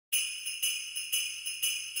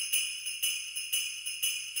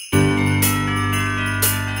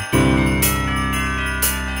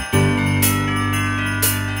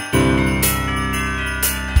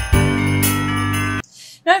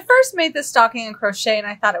first made this stocking in crochet and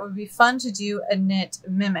I thought it would be fun to do a knit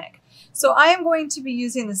mimic. So I am going to be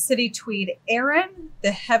using the City Tweed Aran,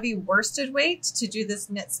 the heavy worsted weight, to do this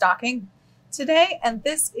knit stocking today. And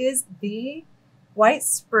this is the white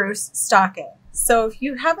spruce stocking. So if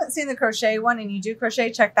you haven't seen the crochet one and you do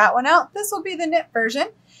crochet, check that one out. This will be the knit version.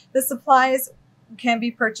 The supplies can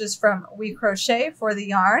be purchased from We Crochet for the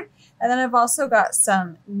yarn. And then I've also got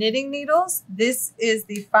some knitting needles. This is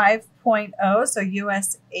the 5.0, so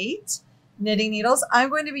US 8 knitting needles. I'm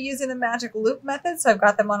going to be using the magic loop method, so I've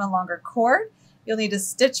got them on a longer cord. You'll need a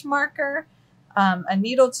stitch marker, a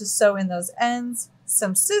needle to sew in those ends,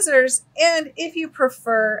 some scissors, and if you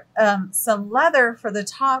prefer, some leather for the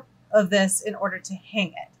top of this in order to hang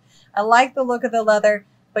it. I like the look of the leather,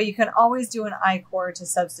 but you can always do an I-cord to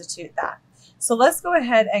substitute that. So let's go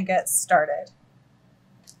ahead and get started.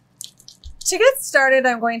 To get started,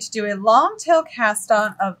 I'm going to do a long tail cast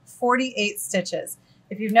on of 48 stitches.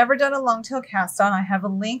 If you've never done a long tail cast on, I have a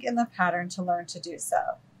link in the pattern to learn to do so.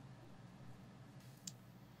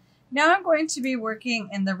 Now I'm going to be working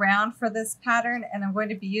in the round for this pattern, and I'm going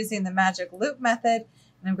to be using the magic loop method.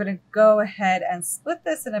 And I'm going to go ahead and split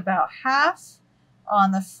this in about half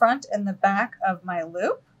on the front and the back of my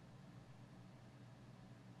loop.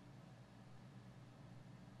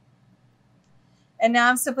 And now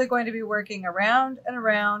I'm simply going to be working around and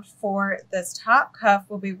around for this top cuff.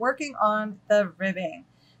 We'll be working on the ribbing.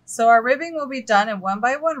 So our ribbing will be done in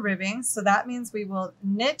 1x1 ribbing. So that means we will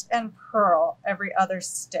knit and purl every other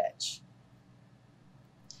stitch.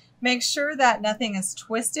 Make sure that nothing is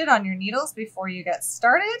twisted on your needles before you get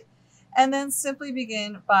started. And then simply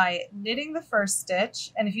begin by knitting the first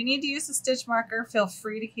stitch. And if you need to use a stitch marker, feel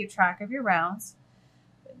free to keep track of your rounds.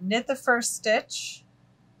 Knit the first stitch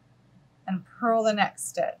and purl the next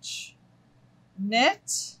stitch.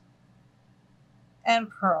 Knit and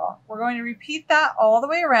purl. We're going to repeat that all the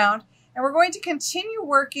way around, and we're going to continue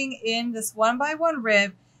working in this 1x1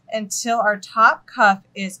 rib until our top cuff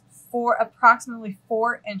is approximately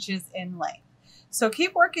 4 inches in length. So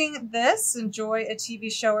keep working this, enjoy a TV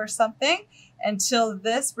show or something, until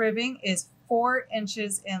this ribbing is 4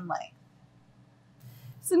 inches in length.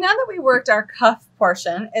 So now that we worked our cuff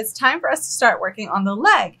portion, it's time for us to start working on the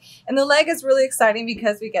leg. And the leg is really exciting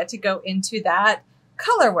because we get to go into that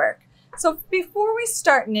color work. So before we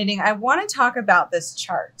start knitting, I want to talk about this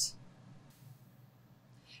chart.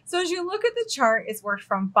 So as you look at the chart, it's worked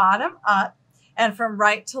from bottom up and from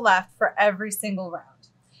right to left for every single round.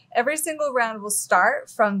 Every single round will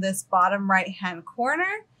start from this bottom right-hand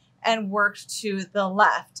corner and work to the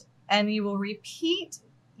left. And you will repeat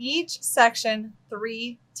each section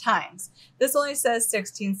 3 times. This only says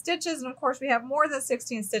 16 stitches, and of course we have more than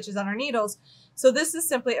 16 stitches on our needles, so this is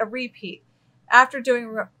simply a repeat. After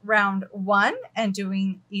doing round 1 and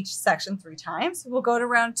doing each section 3 times, we'll go to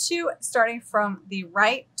round 2, starting from the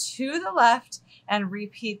right to the left, and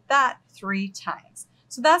repeat that 3 times.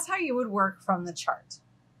 So that's how you would work from the chart.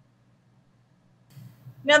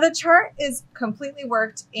 Now the chart is completely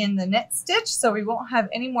worked in the knit stitch, so we won't have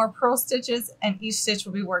any more purl stitches, and each stitch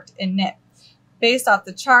will be worked in knit. Based off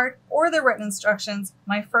the chart or the written instructions,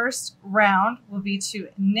 my first round will be to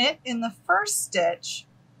knit in the first stitch,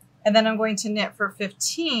 and then I'm going to knit for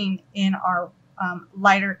 15 in our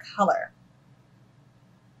lighter color.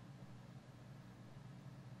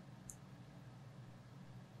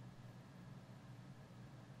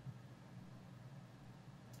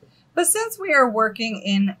 But since we are working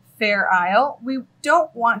in Fair Isle, we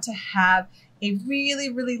don't want to have a really,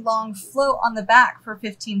 really long float on the back for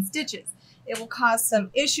 15 stitches. It will cause some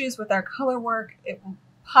issues with our color work. It will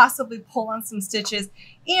possibly pull on some stitches.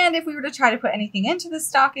 And if we were to try to put anything into the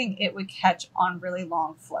stocking, it would catch on really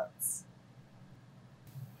long floats.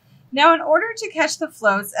 Now, in order to catch the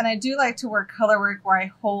floats, and I do like to work color work where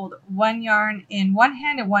I hold one yarn in one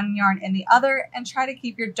hand and one yarn in the other, and try to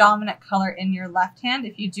keep your dominant color in your left hand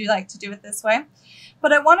if you do like to do it this way.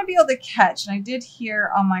 But I want to be able to catch, and I did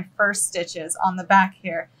here on my first stitches on the back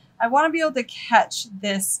here, I want to be able to catch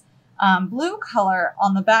this blue color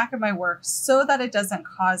on the back of my work so that it doesn't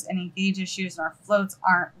cause any gauge issues and our floats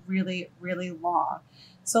aren't really, really long.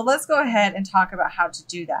 So let's go ahead and talk about how to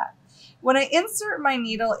do that. When I insert my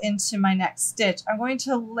needle into my next stitch, I'm going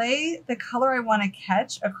to lay the color I want to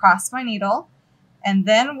catch across my needle and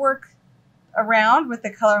then work around with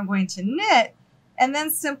the color I'm going to knit, and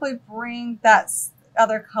then simply bring that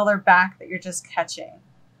other color back that you're just catching.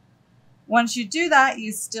 Once you do that,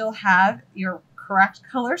 you still have your correct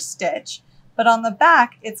color stitch, but on the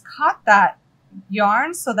back, it's caught that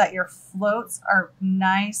yarn so that your floats are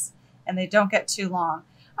nice and they don't get too long.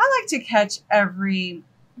 I like to catch every,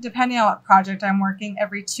 depending on what project I'm working,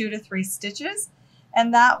 every 2 to 3 stitches.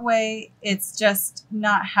 And that way it's just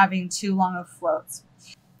not having too long of floats.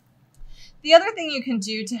 The other thing you can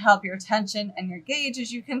do to help your tension and your gauge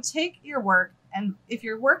is you can take your work, and if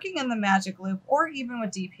you're working in the magic loop or even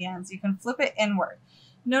with DPNs, you can flip it inward.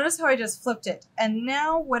 Notice how I just flipped it. And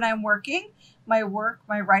now when I'm working, my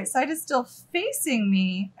right side is still facing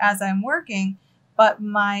me as I'm working, but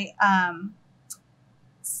my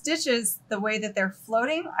stitches, the way that they're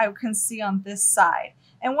floating, I can see on this side.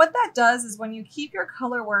 And what that does is when you keep your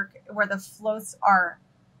color work where the floats are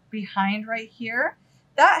behind right here,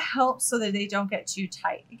 that helps so that they don't get too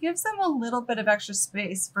tight. It gives them a little bit of extra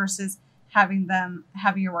space versus having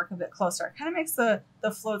your work a bit closer. It kind of makes the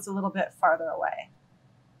floats a little bit farther away.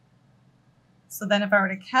 So then if I were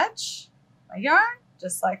to catch my yarn,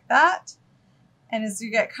 just like that, and as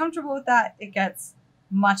you get comfortable with that, it gets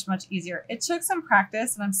much, much easier. It took some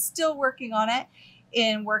practice, and I'm still working on it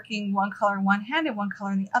in working one color in one hand and one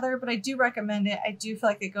color in the other, but I do recommend it. I do feel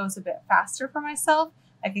like it goes a bit faster for myself.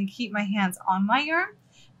 I can keep my hands on my yarn,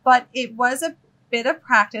 but it was a bit of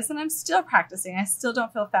practice, and I'm still practicing. I still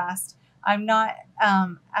don't feel fast. I'm not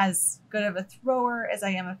as good of a thrower as I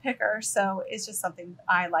am a picker, so it's just something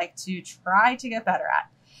I like to try to get better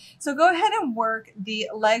at. So go ahead and work the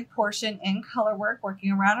leg portion in Colorwork,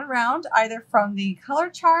 working around and around, either from the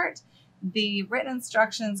color chart, the written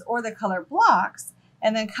instructions, or the color blocks,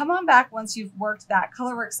 and then come on back once you've worked that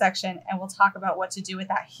Colorwork section, and we'll talk about what to do with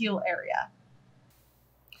that heel area.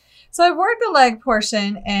 So I've worked the leg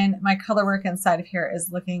portion, and my color work inside of here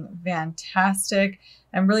is looking fantastic.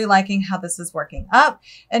 I'm really liking how this is working up.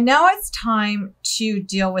 And now it's time to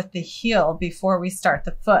deal with the heel before we start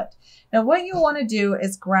the foot. Now what you want to do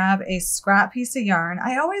is grab a scrap piece of yarn.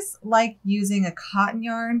 I always like using a cotton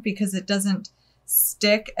yarn because it doesn't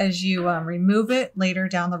stick as you remove it later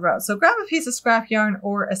down the road. So grab a piece of scrap yarn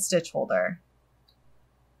or a stitch holder.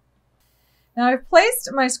 Now I've placed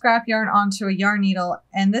my scrap yarn onto a yarn needle,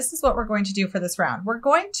 and this is what we're going to do for this round. We're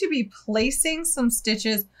going to be placing some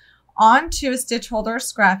stitches onto a stitch holder of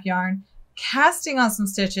scrap yarn, casting on some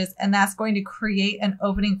stitches, and that's going to create an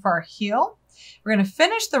opening for our heel. We're going to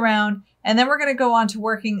finish the round, and then we're going to go on to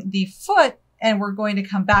working the foot, and we're going to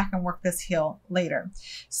come back and work this heel later.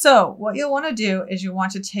 So what you'll want to do is you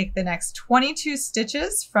want to take the next 22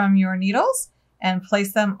 stitches from your needles and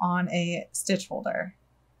place them on a stitch holder.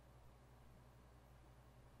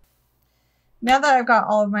 Now that I've got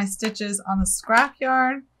all of my stitches on the scrap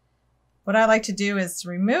yarn, what I like to do is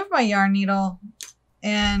remove my yarn needle,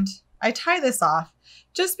 and I tie this off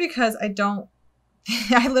just because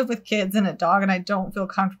I live with kids and a dog, and I don't feel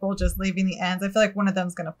comfortable just leaving the ends. I feel like one of them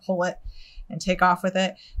is going to pull it and take off with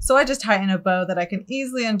it. So I just tie it in a bow that I can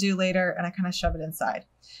easily undo later, and I kind of shove it inside.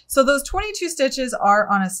 So those 22 stitches are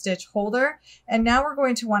on a stitch holder, and now we're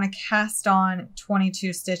going to want to cast on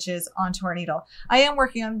 22 stitches onto our needle. I am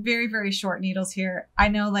working on very, very short needles here. I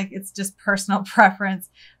know, like, it's just personal preference.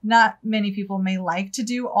 Not many people may like to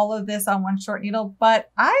do all of this on one short needle,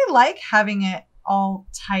 but I like having it all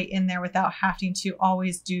tight in there without having to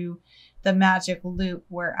always do the magic loop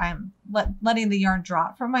where I'm letting the yarn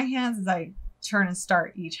drop from my hands as I turn and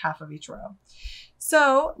start each half of each row.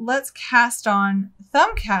 So let's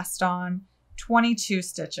thumb cast on 22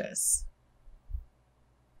 stitches.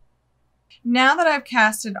 Now that I've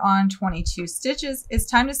casted on 22 stitches, it's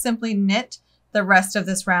time to simply knit the rest of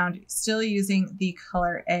this round, still using the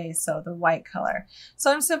color A, so the white color.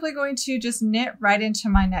 So I'm simply going to just knit right into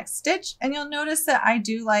my next stitch, and you'll notice that I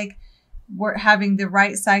do like having the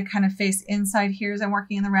right side kind of face inside here as I'm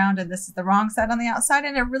working in the round, and this is the wrong side on the outside,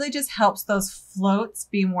 and it really just helps those floats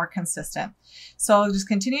be more consistent. So I'll just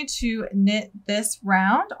continue to knit this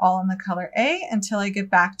round all in the color A until I get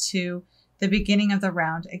back to the beginning of the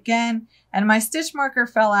round again. And my stitch marker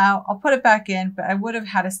fell out. I'll put it back in, but I would have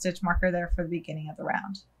had a stitch marker there for the beginning of the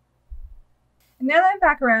round. And now that I'm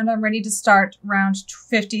back around, I'm ready to start round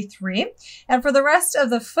 53. And for the rest of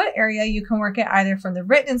the foot area, you can work it either from the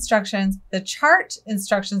written instructions, the chart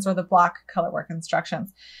instructions, or the block colorwork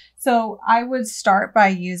instructions. So I would start by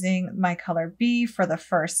using my color B for the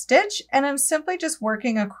first stitch, and I'm simply just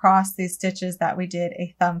working across these stitches that we did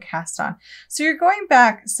a thumb cast on. So you're going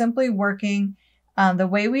back, simply working the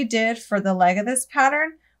way we did for the leg of this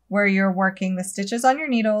pattern, where you're working the stitches on your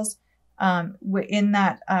needles in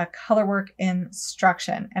that colorwork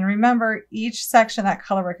instruction. And remember, each section of that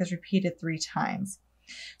colorwork is repeated 3 times.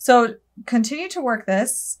 So continue to work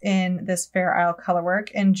this in this Fair Isle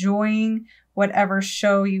colorwork, enjoying whatever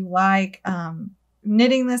show you like,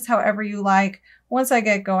 knitting this however you like. Once I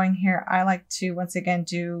get going here, I like to once again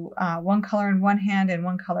do one color in one hand and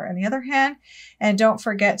one color in the other hand. And don't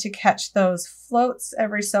forget to catch those floats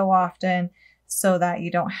every so often so that you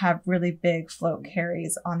don't have really big float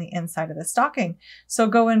carries on the inside of the stocking. So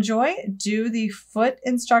go enjoy, do the foot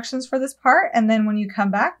instructions for this part, and then when you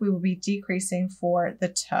come back, we will be decreasing for the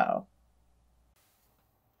toe.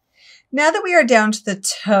 Now that we are down to the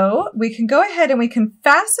toe, we can go ahead and we can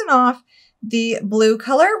fasten off the blue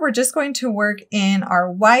color. We're just going to work in our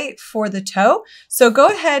white for the toe. So go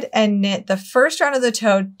ahead and knit the first round of the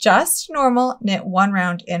toe just normal, knit 1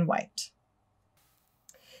 round in white.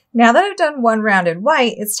 Now that I've done 1 round in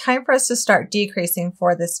white, it's time for us to start decreasing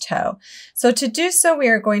for this toe. So to do so, we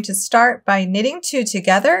are going to start by knitting 2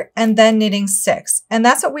 together and then knitting 6. And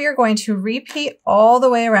that's what we are going to repeat all the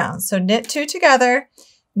way around. So knit 2 together,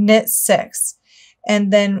 knit 6.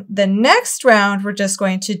 And then the next round, we're just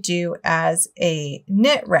going to do as a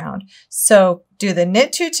knit round. So do the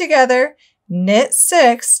knit 2 together, knit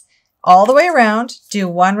 6, all the way around, do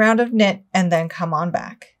 1 round of knit, and then come on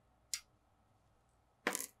back.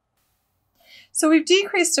 So we've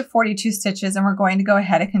decreased to 42 stitches and we're going to go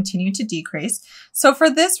ahead and continue to decrease. So for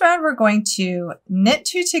this round, we're going to knit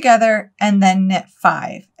 2 together and then knit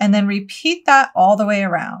 5 and then repeat that all the way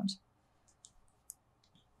around.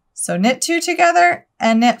 So knit 2 together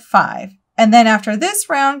and knit 5. And then after this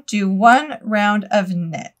round, do 1 round of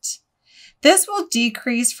knit. This will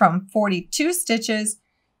decrease from 42 stitches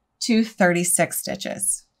to 36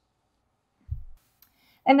 stitches.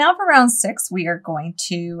 And now for round 6, we are going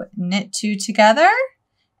to knit 2 together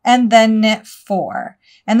and then knit 4.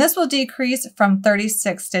 And this will decrease from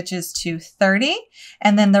 36 stitches to 30.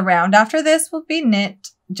 And then the round after this will be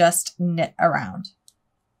just knit around.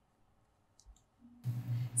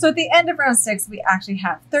 So at the end of round 6, we actually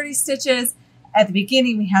have 30 stitches. At the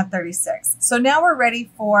beginning, we have 36. So now we're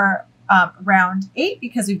ready for round 8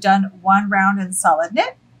 because we've done 1 round in solid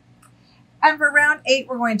knit. And for round 8,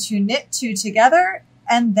 we're going to knit 2 together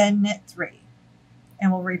and then knit 3.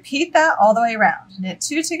 And we'll repeat that all the way around. Knit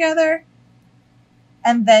 2 together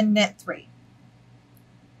and then knit 3.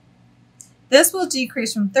 This will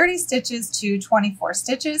decrease from 30 stitches to 24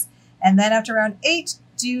 stitches. And then after round 8,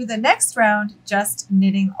 do the next round just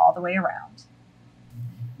knitting all the way around.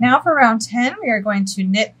 Now for round 10, we are going to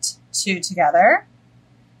knit 2 together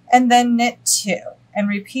and then knit 2 and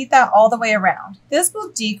repeat that all the way around. This will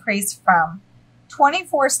decrease from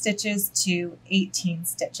 24 stitches to 18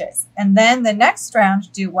 stitches. And then the next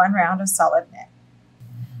round, do 1 round of solid knit.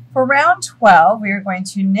 For round 12, we are going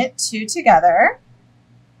to knit 2 together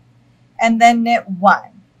and then knit 1.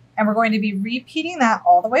 And we're going to be repeating that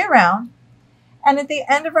all the way around. And at the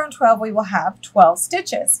end of round 12, we will have 12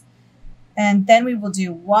 stitches. And then we will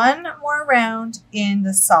do 1 more round in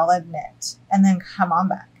the solid knit and then come on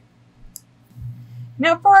back.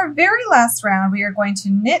 Now for our very last round, we are going to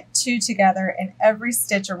knit 2 together in every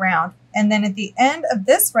stitch around. And then at the end of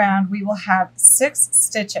this round, we will have 6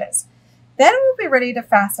 stitches. Then we'll be ready to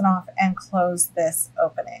fasten off and close this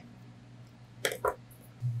opening.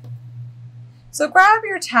 So grab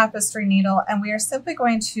your tapestry needle and we are simply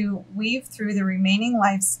going to weave through the remaining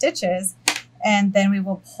live stitches and then we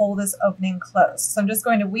will pull this opening close. So I'm just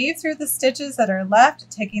going to weave through the stitches that are left,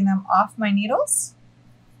 taking them off my needles.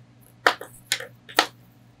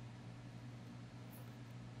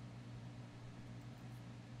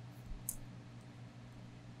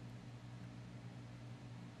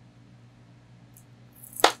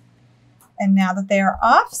 And now that they are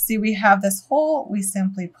off, see we have this hole, we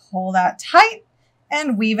simply pull that tight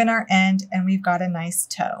and weave in our end and we've got a nice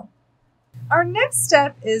toe. Our next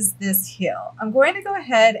step is this heel. I'm going to go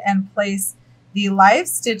ahead and place the live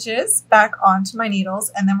stitches back onto my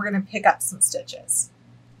needles and then we're going to pick up some stitches.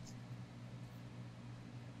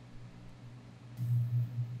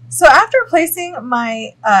 So after placing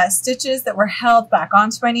my stitches that were held back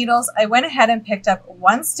onto my needles, I went ahead and picked up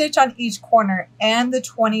 1 stitch on each corner and the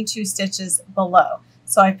 22 stitches below.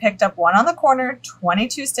 So I picked up 1 on the corner,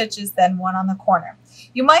 22 stitches, then 1 on the corner.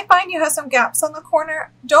 You might find you have some gaps on the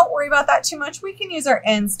corner. Don't worry about that too much. We can use our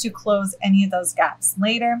ends to close any of those gaps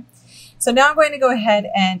later. So now I'm going to go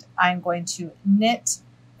ahead and I'm going to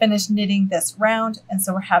finish knitting this round. And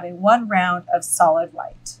so we're having 1 round of solid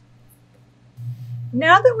white.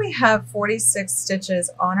 Now that we have 46 stitches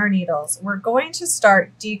on our needles, we're going to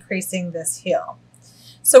start decreasing this heel.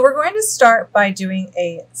 So we're going to start by doing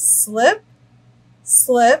a slip,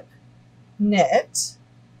 slip, knit,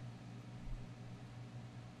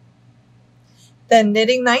 then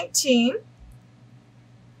knitting 19,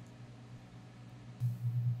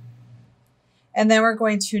 and then we're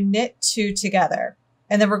going to knit 2 together.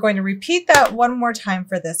 And then we're going to repeat that 1 more time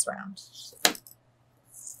for this round.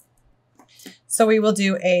 So we will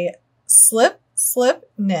do a slip, slip,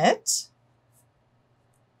 knit,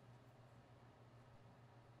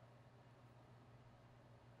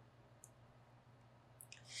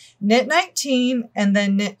 knit 19, and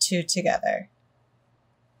then knit 2 together.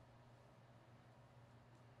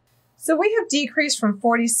 So we have decreased from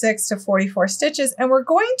 46 to 44 stitches, and we're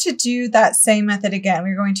going to do that same method again.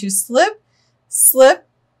 We're going to slip, slip,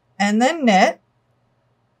 and then knit.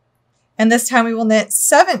 And this time we will knit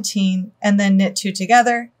 17 and then knit 2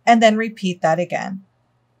 together, and then repeat that again.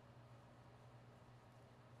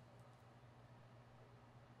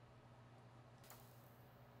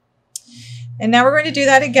 And now we're going to do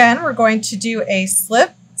that again. We're going to do a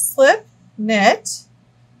slip, slip, knit,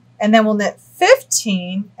 and then we'll knit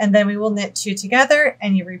 15, and then we will knit 2 together,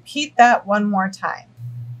 and you repeat that one more time.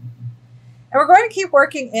 And we're going to keep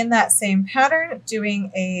working in that same pattern,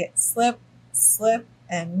 doing a slip, slip,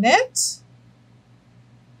 and knit.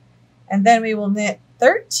 And then we will knit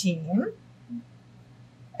 13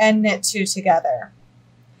 and knit 2 together.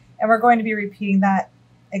 And we're going to be repeating that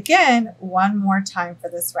again one more time for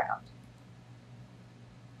this round.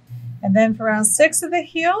 And then for round 6 of the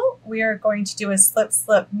heel, we are going to do a slip,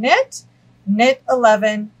 slip, knit, knit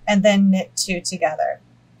 11, and then knit 2 together.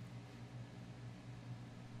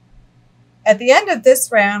 At the end of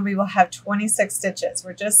this round, we will have 26 stitches.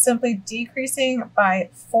 We're just simply decreasing by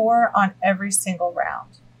 4 on every single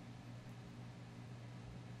round.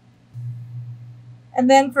 And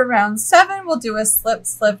then for round 7, we'll do a slip,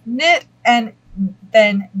 slip, knit, and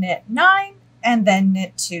then knit 9, and then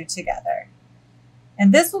knit 2 together.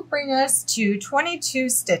 And this will bring us to 22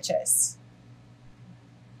 stitches.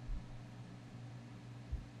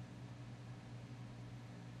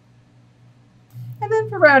 And then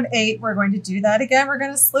for round 8, we're going to do that again. We're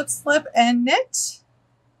going to slip, slip, and knit.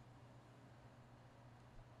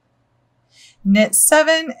 Knit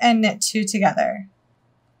 7 and knit 2 together.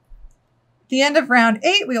 At the end of round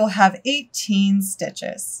 8, we will have 18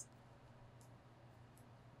 stitches.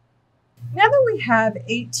 Now that we have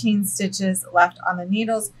 18 stitches left on the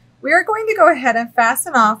needles, we are going to go ahead and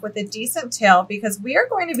fasten off with a decent tail because we are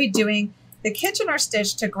going to be doing the Kitchener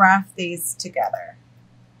stitch to graft these together.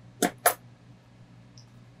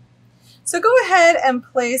 So go ahead and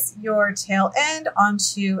place your tail end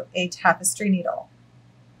onto a tapestry needle.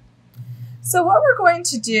 So what we're going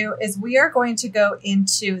to do is we are going to go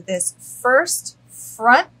into this first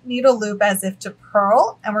front needle loop as if to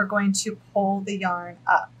purl, and we're going to pull the yarn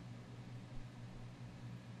up.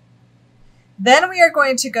 Then we are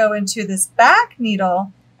going to go into this back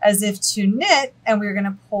needle as if to knit, and we're going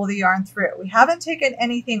to pull the yarn through. We haven't taken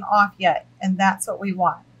anything off yet, and that's what we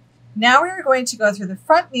want. Now we are going to go through the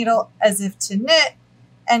front needle as if to knit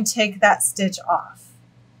and take that stitch off.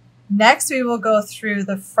 Next, we will go through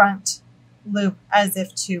the front loop as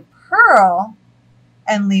if to purl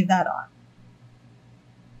and leave that on.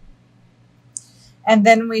 And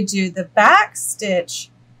then we do the back stitch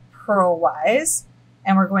purlwise,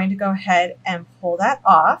 and we're going to go ahead and pull that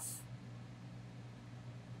off.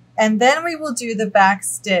 And then we will do the back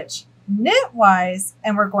stitch knitwise,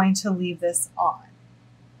 and we're going to leave this on.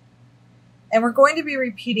 And we're going to be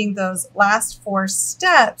repeating those last 4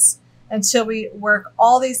 steps until we work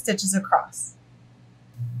all these stitches across.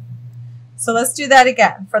 So let's do that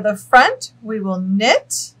again. For the front, we will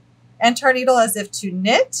knit, enter our needle as if to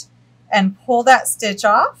knit, and pull that stitch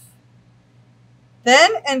off.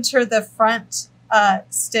 Then enter the front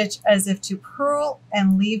stitch as if to purl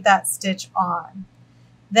and leave that stitch on.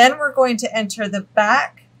 Then we're going to enter the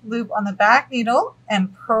back loop on the back needle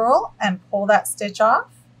and purl and pull that stitch off.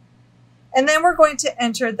 And then we're going to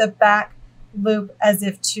enter the back loop as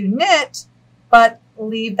if to knit, but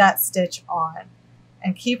leave that stitch on.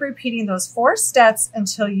 And keep repeating those 4 steps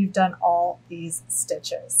until you've done all these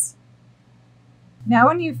stitches. Now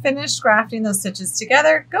when you've finished grafting those stitches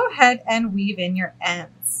together, go ahead and weave in your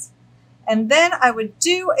ends. And then I would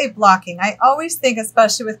do a blocking. I always think,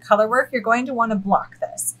 especially with color work, you're going to want to block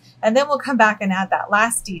this. And then we'll come back and add that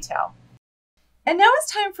last detail. And now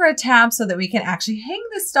it's time for a tab so that we can actually hang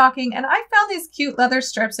this stocking. And I found these cute leather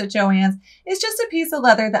strips at Joann's. It's just a piece of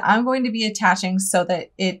leather that I'm going to be attaching so that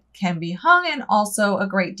it can be hung, and also a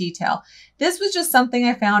great detail. This was just something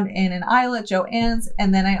I found in an aisle at Joann's,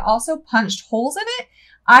 and then I also punched holes in it.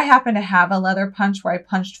 I happen to have a leather punch where I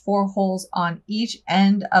punched 4 holes on each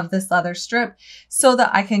end of this leather strip so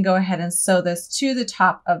that I can go ahead and sew this to the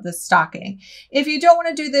top of the stocking. If you don't want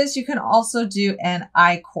to do this, you can also do an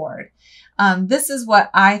I-cord. This is what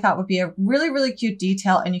I thought would be a really, really cute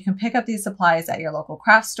detail, and you can pick up these supplies at your local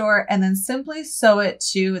craft store and then simply sew it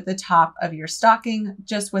to the top of your stocking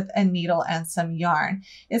just with a needle and some yarn.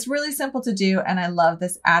 It's really simple to do, and I love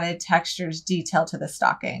this added textures detail to the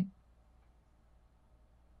stocking.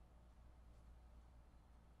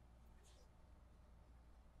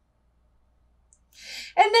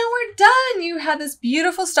 And now we're done. then you have this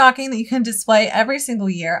beautiful stocking that you can display every single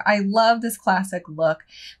year. I love this classic look.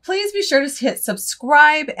 Please be sure to hit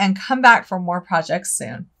subscribe and come back for more projects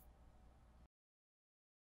soon.